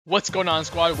What's going on,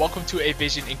 squad? Welcome to A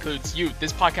Vision Includes You.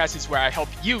 This podcast is where I help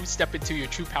you step into your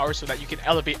true power so that you can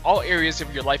elevate all areas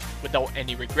of your life without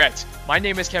any regrets. My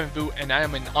name is Kevin Vu, and I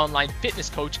am an online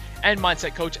fitness coach and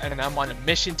mindset coach, and I'm on a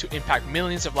mission to impact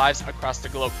millions of lives across the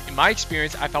globe. In my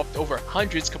experience, I've helped over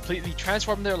hundreds completely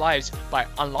transform their lives by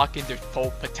unlocking their full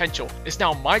potential. It's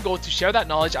now my goal to share that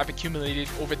knowledge I've accumulated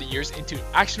over the years into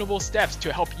actionable steps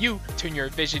to help you turn your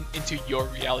vision into your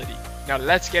reality. Now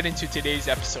let's get into today's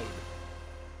episode.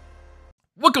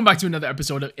 Welcome back to another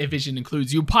episode of A Vision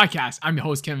Includes You podcast. I'm your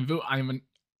host, Kevin Vu. I am an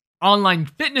online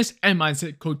fitness and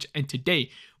mindset coach, and today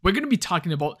we're going to be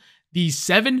talking about the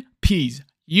 7 P's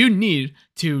you need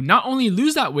to not only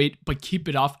lose that weight, but keep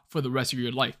it off for the rest of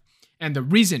your life. And the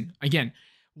reason, again,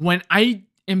 when I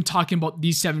am talking about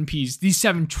these 7 P's, these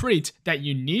 7 traits that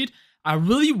you need, I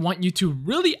really want you to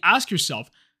really ask yourself,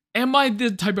 am I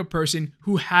the type of person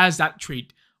who has that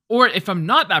trait? Or if I'm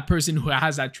not that person who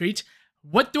has that trait,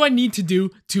 what do I need to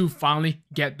do to finally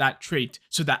get that trait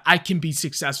so that I can be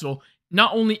successful,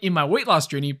 not only in my weight loss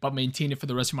journey, but maintain it for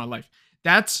the rest of my life?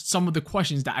 That's some of the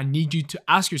questions that I need you to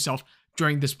ask yourself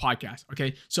during this podcast,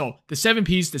 okay? So the 7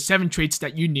 P's, the 7 traits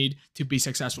that you need to be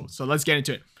successful. So let's get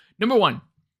into it. Number 1,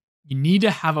 you need to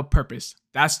have a purpose.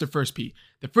 That's the first P.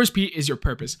 The first P is your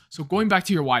purpose. So going back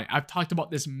to your why, I've talked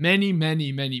about this many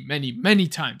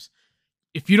times.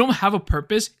 If you don't have a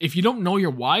purpose, if you don't know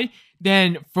your why,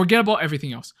 then forget about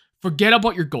everything else. Forget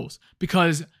about your goals,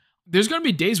 because there's going to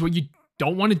be days where you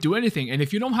don't want to do anything. And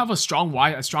if you don't have a strong why,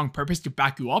 a strong purpose to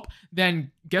back you up,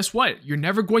 then guess what? You're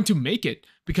never going to make it,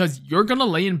 because you're going to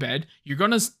lay in bed, you're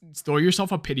going to throw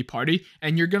yourself a pity party,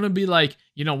 and you're going to be like,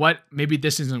 you know what? Maybe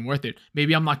this isn't worth it.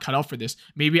 Maybe I'm not cut out for this.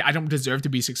 Maybe I don't deserve to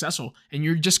be successful. And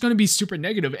you're just going to be super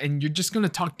negative, and you're just going to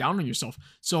talk down on yourself.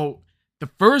 So the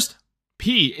first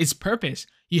P is purpose.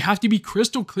 You have to be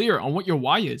crystal clear on what your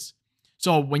why is.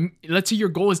 So when, let's say your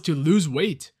goal is to lose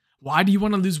weight. Why do you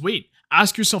want to lose weight?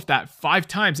 Ask yourself that 5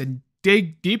 times and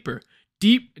dig deeper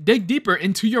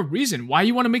into your reason why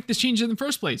you want to make this change in the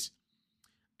first place.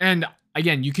 And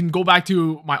again, you can go back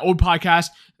to my old podcast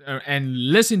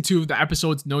and listen to the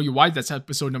episodes Know Your Why. That's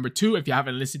episode number 2. If you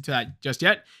haven't listened to that just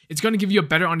yet, it's going to give you a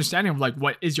better understanding of like,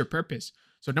 what is your purpose?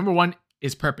 So number 1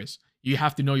 is purpose. You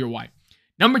have to know your why.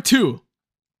 Number two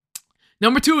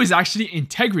is actually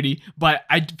integrity, but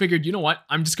I figured, you know what?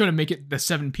 I'm just going to make it the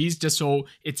 7 P's just so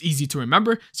it's easy to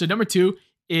remember. So number 2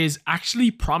 is actually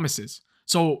promises.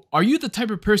 So are you the type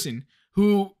of person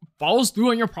who follows through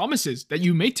on your promises that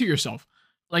you make to yourself?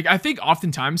 Like, I think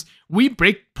oftentimes we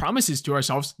break promises to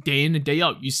ourselves day in and day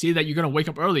out. You say that you're going to wake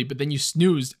up early, but then you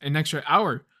snooze an extra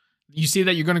hour. You say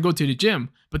that you're going to go to the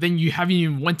gym, but then you haven't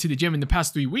even went to the gym in the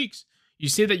past 3 weeks. You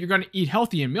say that you're going to eat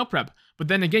healthy and meal prep, but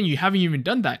then again, you haven't even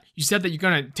done that. You said that you're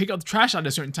going to take out the trash at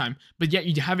a certain time, but yet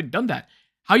you haven't done that.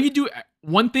 How you do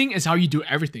one thing is how you do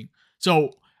everything.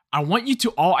 So I want you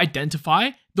to all identify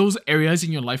those areas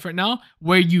in your life right now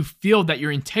where you feel that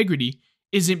your integrity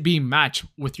isn't being matched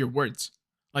with your words.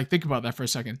 Like, think about that for a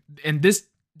second. And this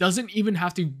doesn't even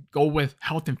have to go with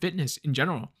health and fitness in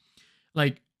general.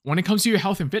 Like, when it comes to your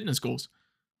health and fitness goals,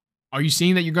 are you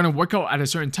saying that you're going to work out at a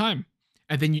certain time?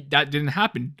 And then that didn't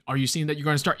happen. Are you saying that you're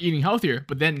going to start eating healthier,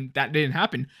 but then that didn't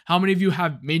happen? How many of you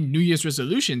have made New Year's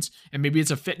resolutions and maybe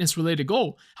it's a fitness related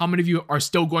goal? How many of you are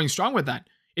still going strong with that?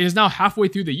 It is now halfway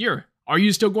through the year. Are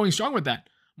you still going strong with that?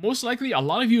 Most likely, a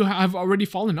lot of you have already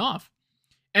fallen off.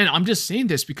 And I'm just saying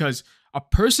this because a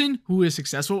person who is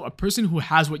successful, a person who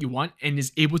has what you want and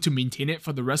is able to maintain it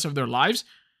for the rest of their lives,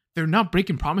 they're not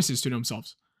breaking promises to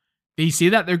themselves. They say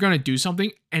that they're going to do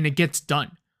something and it gets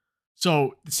done.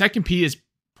 So the second P is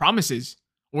promises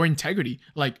or integrity.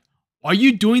 Like, are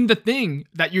you doing the thing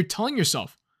that you're telling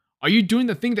yourself? Are you doing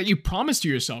the thing that you promised to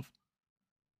yourself?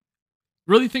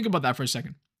 Really think about that for a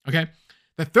second, okay?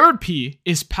 The third P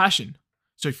is passion.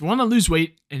 So if you want to lose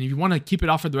weight and if you want to keep it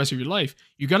off for the rest of your life,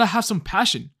 you got to have some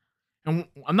passion. And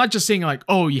I'm not just saying like,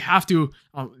 oh, you have to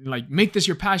like make this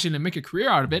your passion and make a career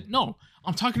out of it. No,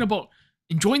 I'm talking about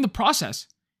enjoying the process.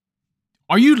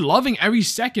 Are you loving every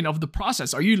second of the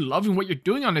process? Are you loving what you're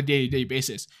doing on a day-to-day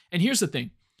basis? And here's the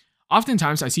thing.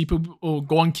 Oftentimes, I see people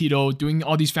go on keto, doing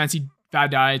all these fancy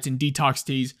fad diets and detox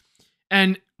teas.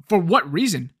 And for what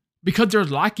reason? Because they're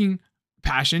lacking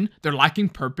passion, they're lacking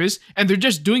purpose, and they're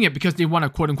just doing it because they want to,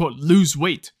 quote-unquote, lose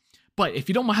weight. But if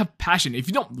you don't have passion, if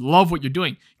you don't love what you're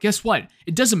doing, guess what?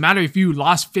 It doesn't matter if you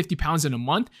lost 50 pounds in a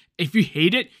month. If you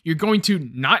hate it, you're going to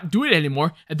not do it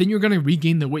anymore, and then you're going to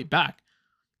regain the weight back.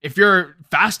 If you're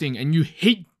fasting and you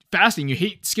hate fasting, you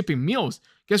hate skipping meals,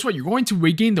 guess what? You're going to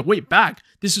regain the weight back.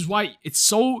 This is why it's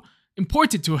so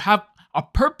important to have a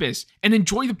purpose and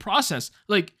enjoy the process.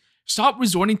 Like, Stop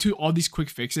resorting to all these quick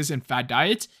fixes and fad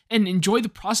diets and enjoy the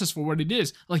process for what it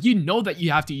is. Like, you know that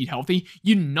you have to eat healthy.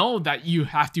 You know that you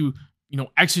have to,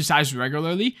 exercise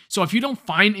regularly. So if you don't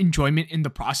find enjoyment in the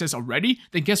process already,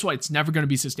 then guess what? It's never going to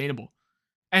be sustainable.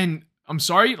 And I'm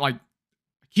sorry, like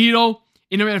keto,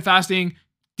 intermittent fasting,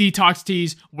 detox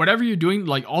teas, whatever you're doing,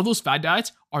 like all those fad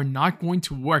diets are not going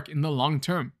to work in the long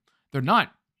term. They're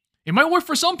not. It might work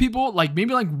for some people, like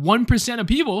maybe like 1% of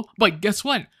people, but guess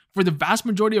what? For the vast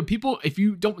majority of people, if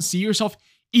you don't see yourself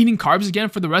eating carbs again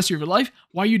for the rest of your life,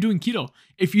 why are you doing keto?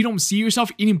 If you don't see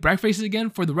yourself eating breakfasts again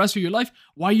for the rest of your life,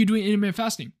 why are you doing intermittent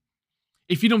fasting?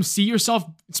 If you don't see yourself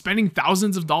spending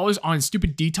thousands of dollars on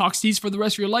stupid detox teas for the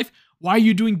rest of your life, why are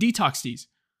you doing detox teas?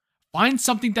 Find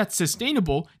something that's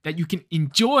sustainable, that you can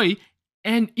enjoy,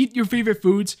 and eat your favorite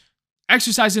foods,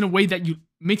 exercise in a way that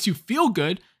makes you feel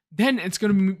good, then it's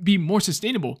going to be more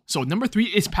sustainable. So number 3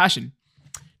 is passion.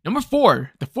 Number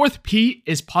 4, the fourth P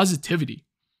is positivity.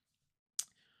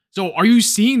 So are you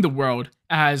seeing the world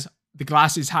as the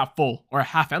glass is half full or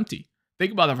half empty?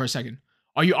 Think about that for a second.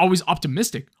 Are you always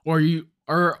optimistic, or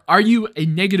are you a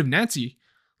negative Nancy?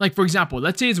 Like, for example,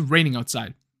 let's say it's raining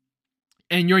outside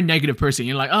and you're a negative person.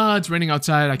 You're like, oh, it's raining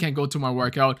outside. I can't go to my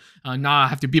workout. I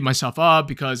have to beat myself up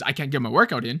because I can't get my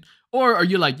workout in. Or are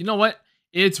you like, you know what?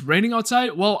 It's raining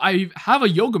outside. Well, I have a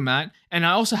yoga mat and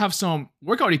I also have some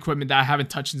workout equipment that I haven't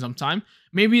touched in some time.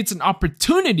 Maybe it's an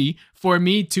opportunity for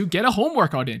me to get a home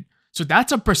workout in. So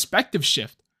that's a perspective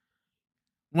shift.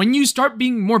 When you start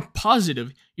being more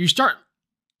positive, you start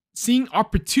seeing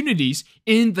opportunities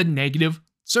in the negative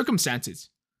circumstances.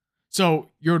 So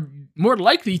you're more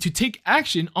likely to take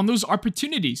action on those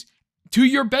opportunities to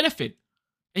your benefit.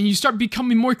 And you start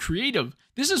becoming more creative.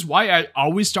 This is why I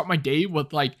always start my day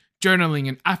with like journaling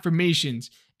and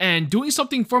affirmations and doing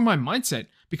something for my mindset,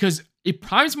 because it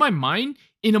primes my mind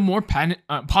in a more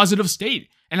positive state.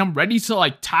 And I'm ready to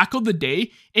like tackle the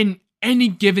day in any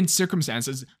given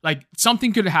circumstances. Like,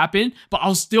 something could happen, but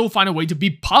I'll still find a way to be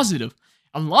positive.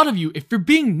 A lot of you, if you're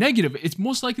being negative, it's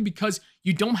most likely because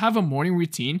you don't have a morning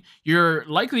routine. You're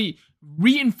likely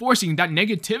reinforcing that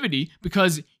negativity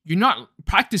because you're not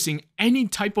practicing any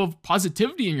type of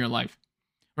positivity in your life,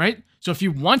 right? So if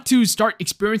you want to start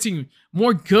experiencing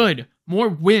more good, more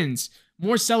wins,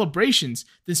 more celebrations,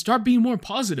 then start being more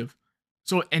positive.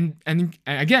 So, and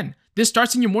again, this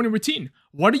starts in your morning routine.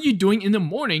 What are you doing in the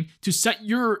morning to set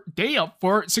your day up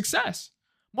for success?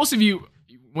 Most of you,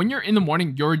 when you're in the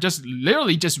morning, you're just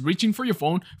literally just reaching for your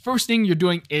phone. First thing you're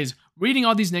doing is reading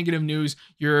all these negative news.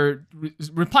 You're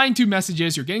replying to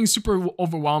messages. You're getting super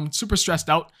overwhelmed, super stressed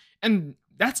out. And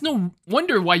that's no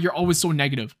wonder why you're always so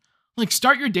negative. Like,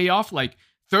 start your day off like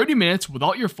 30 minutes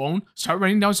without your phone. Start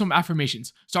writing down some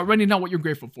affirmations. Start writing down what you're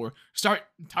grateful for. Start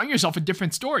telling yourself a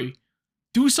different story.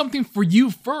 Do something for you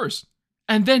first.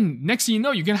 And then next thing you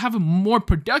know, you're going to have a more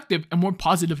productive and more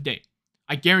positive day.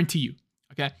 I guarantee you.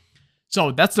 Okay.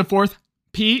 So that's the fourth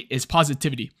P, is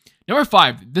positivity. Number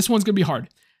 5, this one's going to be hard.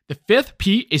 The fifth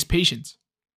P is patience.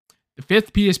 The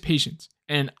fifth P is patience.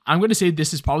 And I'm going to say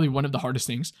this is probably one of the hardest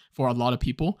things for a lot of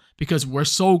people, because we're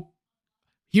so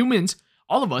humans,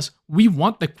 all of us, we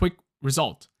want the quick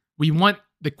result. We want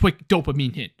the quick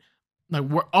dopamine hit. Like,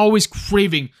 we're always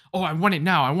craving, oh, I want it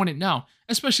now. I want it now.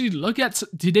 Especially look at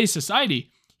today's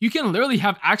society. You can literally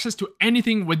have access to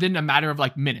anything within a matter of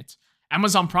like minutes.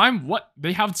 Amazon Prime, what?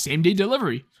 They have same day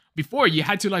delivery. Before, you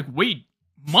had to like wait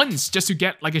months just to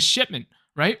get like a shipment,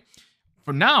 right?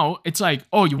 For now, it's like,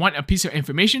 oh, you want a piece of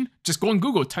information? Just go on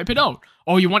Google, type it out.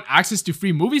 Oh, you want access to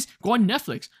free movies? Go on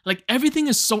Netflix. Like, everything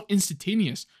is so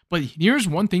instantaneous. But here's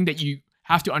one thing that you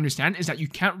have to understand, is that you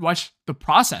can't rush the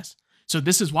process. So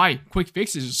this is why quick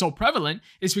fixes are so prevalent.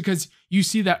 It's because you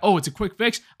see that, oh, it's a quick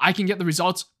fix. I can get the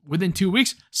results within 2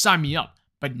 weeks. Sign me up.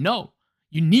 But no,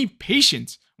 you need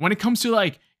patience when it comes to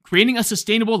like creating a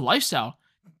sustainable lifestyle.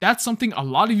 That's something a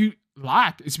lot of you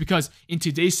lack. It's because in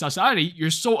today's society,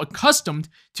 you're so accustomed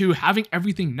to having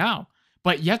everything now,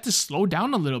 but you have to slow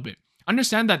down a little bit.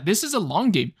 Understand that this is a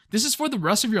long game. This is for the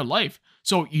rest of your life.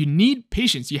 So you need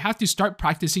patience. You have to start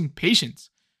practicing patience.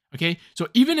 Okay. So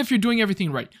even if you're doing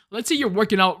everything right, let's say you're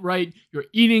working out right, you're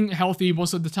eating healthy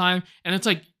most of the time, and it's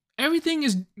like everything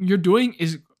is you're doing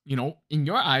is, in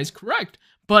your eyes correct,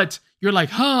 but you're like,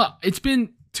 it's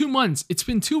been 2 months. It's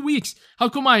been 2 weeks. How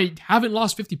come I haven't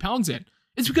lost 50 pounds yet?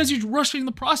 It's because you're rushing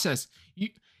the process.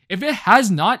 If it has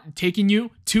not taken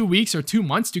you 2 weeks or 2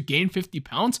 months to gain 50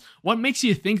 pounds, what makes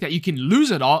you think that you can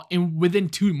lose it all within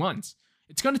 2 months?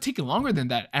 It's going to take longer than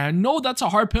that. And I know that's a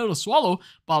hard pill to swallow,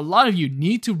 but a lot of you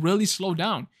need to really slow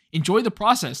down. Enjoy the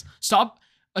process. Stop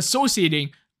associating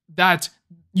that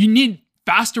you need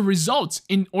faster results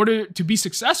in order to be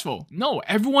successful. No,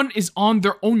 everyone is on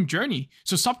their own journey.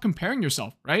 So stop comparing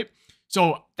yourself, right?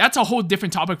 So that's a whole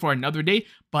different topic for another day.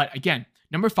 But again,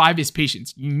 number 5 is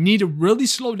patience. You need to really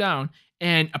slow down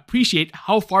and appreciate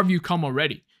how far you've come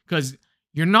already, because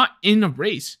you're not in a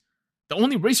race. The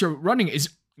only race you're running is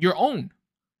your own.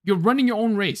 You're running your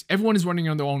own race. Everyone is running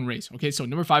on their own race. Okay, so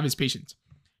number 5 is patience.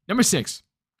 Number 6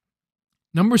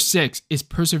 is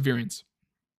perseverance.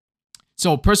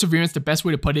 So perseverance, the best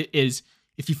way to put it is,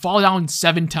 if you fall down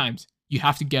 7 times, you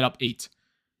have to get up 8.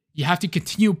 You have to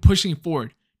continue pushing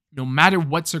forward, no matter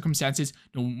what circumstances,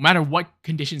 no matter what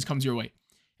conditions comes your way.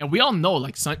 And we all know,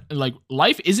 like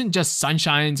life isn't just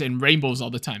sunshines and rainbows all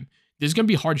the time. There's gonna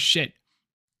be hard shit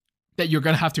that you're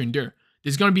gonna have to endure.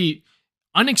 There's gonna be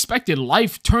unexpected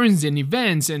life turns and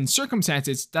events and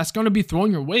circumstances that's gonna be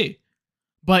thrown your way.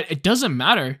 But it doesn't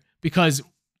matter, because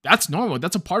that's normal.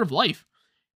 That's a part of life.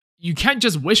 You can't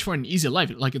just wish for an easy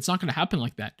life. Like, it's not gonna happen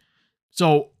like that.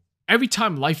 So every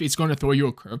time life is gonna throw you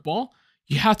a curveball,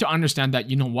 you have to understand that,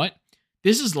 you know what?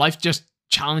 This is life just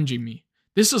challenging me.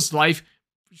 This is life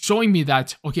showing me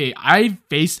that, okay, I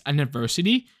faced an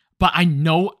adversity, but I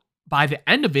know by the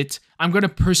end of it, I'm going to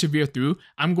persevere through,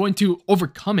 I'm going to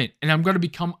overcome it, and I'm going to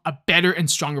become a better and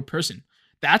stronger person.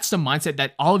 That's the mindset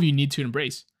that all of you need to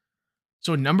embrace.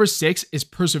 So number 6 is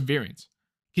perseverance.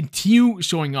 Continue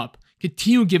showing up.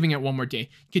 Continue giving it one more day.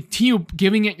 Continue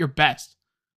giving it your best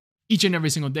each and every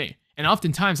single day. And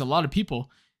oftentimes, a lot of people,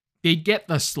 they get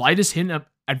the slightest hint of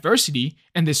adversity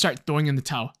and they start throwing in the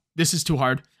towel. This is too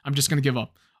hard. I'm just going to give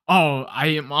up. Oh, I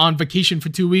am on vacation for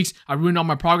 2 weeks. I ruined all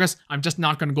my progress. I'm just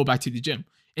not going to go back to the gym.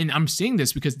 And I'm saying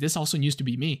this because this also used to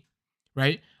be me,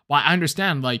 right? Well, I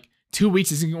understand, like, 2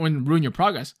 weeks isn't going to ruin your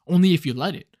progress, only if you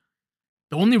let it.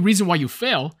 The only reason why you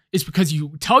fail is because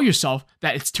you tell yourself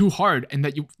that it's too hard and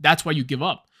that's why you give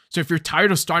up. So if you're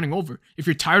tired of starting over, if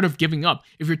you're tired of giving up,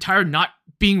 if you're tired of not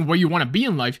being where you want to be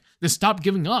in life, then stop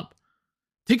giving up.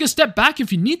 Take a step back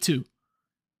if you need to.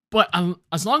 But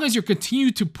as long as you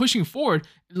continue to pushing forward,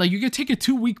 like, you can take a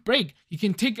 2-week break. You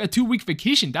can take a 2-week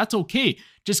vacation. That's okay.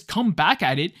 Just come back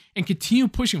at it and continue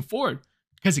pushing forward.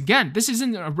 Because again, this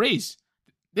isn't a race.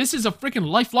 This is a freaking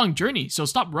lifelong journey. So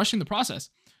stop rushing the process.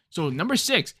 So number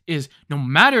 6 is, no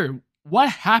matter what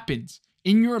happens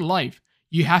in your life,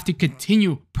 you have to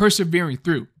continue persevering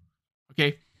through.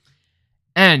 Okay?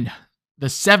 And the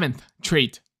 7th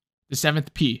trait, the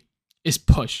 7th P, is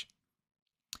push.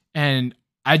 And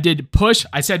I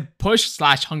said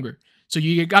push/hunger. So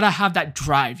you gotta have that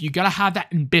drive. You gotta have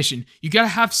that ambition. You gotta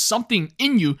have something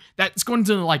in you that's going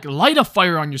to, like, light a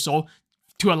fire on your soul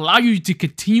to allow you to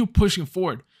continue pushing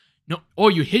forward. No, oh,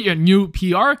 you hit your new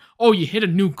PR. Oh, you hit a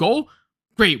new goal.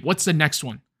 Great. What's the next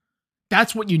one?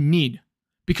 That's what you need.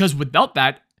 Because without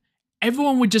that,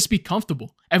 everyone would just be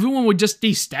comfortable. Everyone would just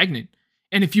stay stagnant.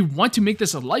 And if you want to make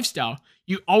this a lifestyle,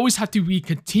 you always have to be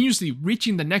continuously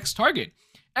reaching the next target.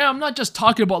 And I'm not just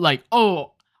talking about, like,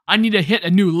 oh, I need to hit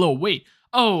a new low weight.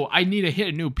 Oh, I need to hit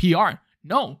a new PR.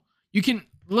 No, you can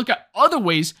look at other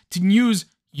ways to use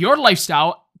your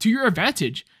lifestyle to your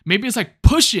advantage. Maybe it's like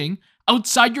pushing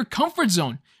outside your comfort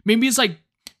zone. Maybe it's like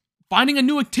finding a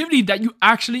new activity that you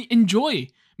actually enjoy.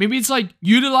 Maybe it's like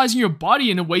utilizing your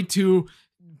body in a way to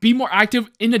be more active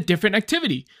in a different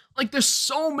activity. Like, there's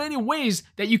so many ways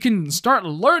that you can start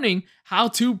learning how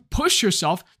to push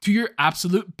yourself to your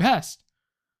absolute best.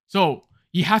 So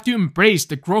you have to embrace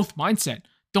the growth mindset.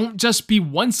 Don't just be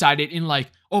one-sided in,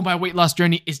 like, oh, my weight loss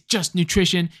journey is just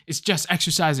nutrition, it's just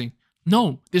exercising.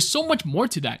 No, there's so much more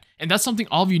to that. And that's something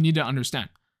all of you need to understand.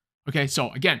 Okay,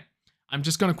 so again, I'm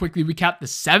just going to quickly recap the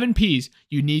 7 P's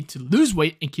you need to lose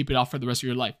weight and keep it off for the rest of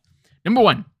your life. Number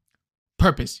 1,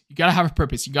 purpose. You got to have a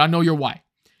purpose. You got to know your why.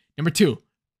 Number 2,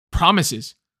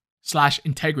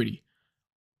 promises/integrity.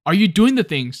 Are you doing the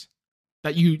things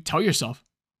that you tell yourself?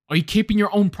 Are you keeping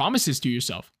your own promises to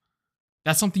yourself?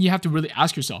 That's something you have to really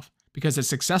ask yourself, because a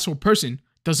successful person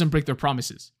doesn't break their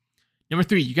promises. Number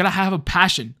 3, you got to have a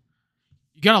passion.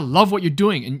 You got to love what you're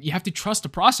doing, and you have to trust the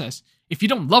process. If you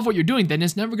don't love what you're doing, then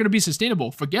it's never going to be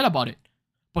sustainable. Forget about it.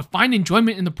 But find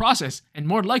enjoyment in the process, and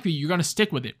more likely, you're going to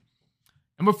stick with it.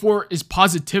 Number 4 is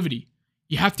positivity.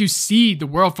 You have to see the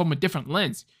world from a different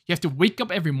lens. You have to wake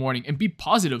up every morning and be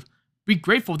positive. Be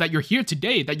grateful that you're here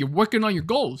today, that you're working on your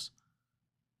goals.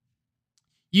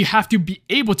 You have to be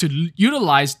able to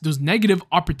utilize those negative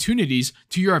opportunities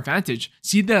to your advantage.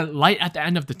 See the light at the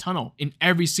end of the tunnel in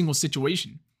every single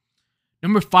situation.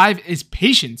 Number 5 is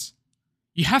patience.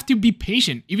 You have to be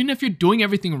patient. Even if you're doing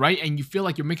everything right and you feel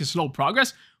like you're making slow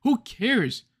progress, who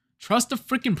cares? Trust the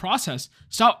freaking process.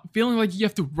 Stop feeling like you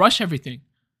have to rush everything.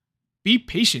 Be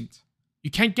patient.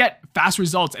 You can't get fast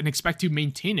results and expect to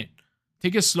maintain it.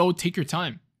 Take it slow, take your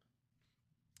time.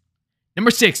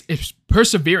 Number 6 is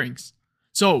perseverance.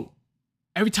 So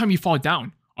every time you fall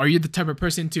down, are you the type of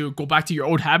person to go back to your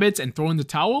old habits and throw in the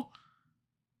towel?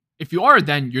 If you are,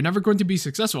 then you're never going to be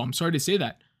successful. I'm sorry to say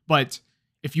that. But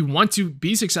if you want to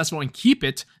be successful and keep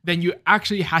it, then you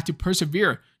actually have to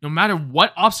persevere no matter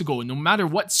what obstacle, no matter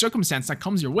what circumstance that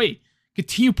comes your way.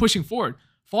 Continue pushing forward.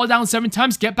 Fall down 7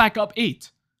 times, get back up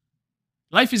 8.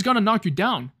 Life is going to knock you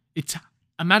down. It's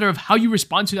a matter of how you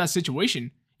respond to that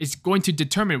situation. It's going to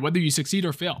determine whether you succeed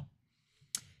or fail.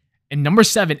 And number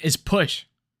 7 is push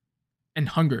and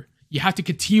hunger. You have to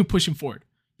continue pushing forward.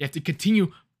 You have to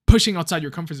continue pushing outside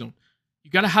your comfort zone.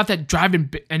 You got to have that drive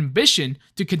and ambition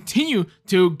to continue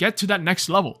to get to that next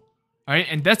level. All right.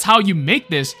 And that's how you make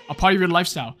this a part of your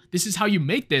lifestyle. This is how you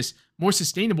make this more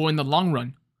sustainable in the long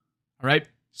run. All right.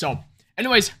 So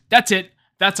anyways, that's it.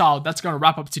 That's all. That's going to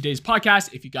wrap up today's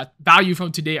podcast. If you got value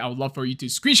from today, I would love for you to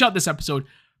screenshot this episode,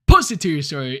 post it to your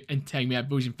story, and tag me at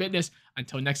Vusion Fitness.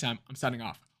 Until next time, I'm signing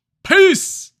off.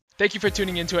 Peace! Thank you for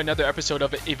tuning in to another episode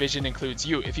of A Vision Includes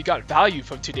You. If you got value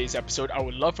from today's episode, I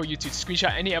would love for you to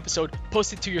screenshot any episode,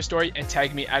 post it to your story, and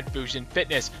tag me at Vusion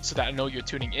Fitness so that I know you're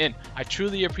tuning in. I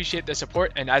truly appreciate the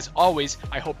support, and as always,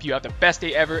 I hope you have the best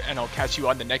day ever, and I'll catch you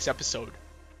on the next episode.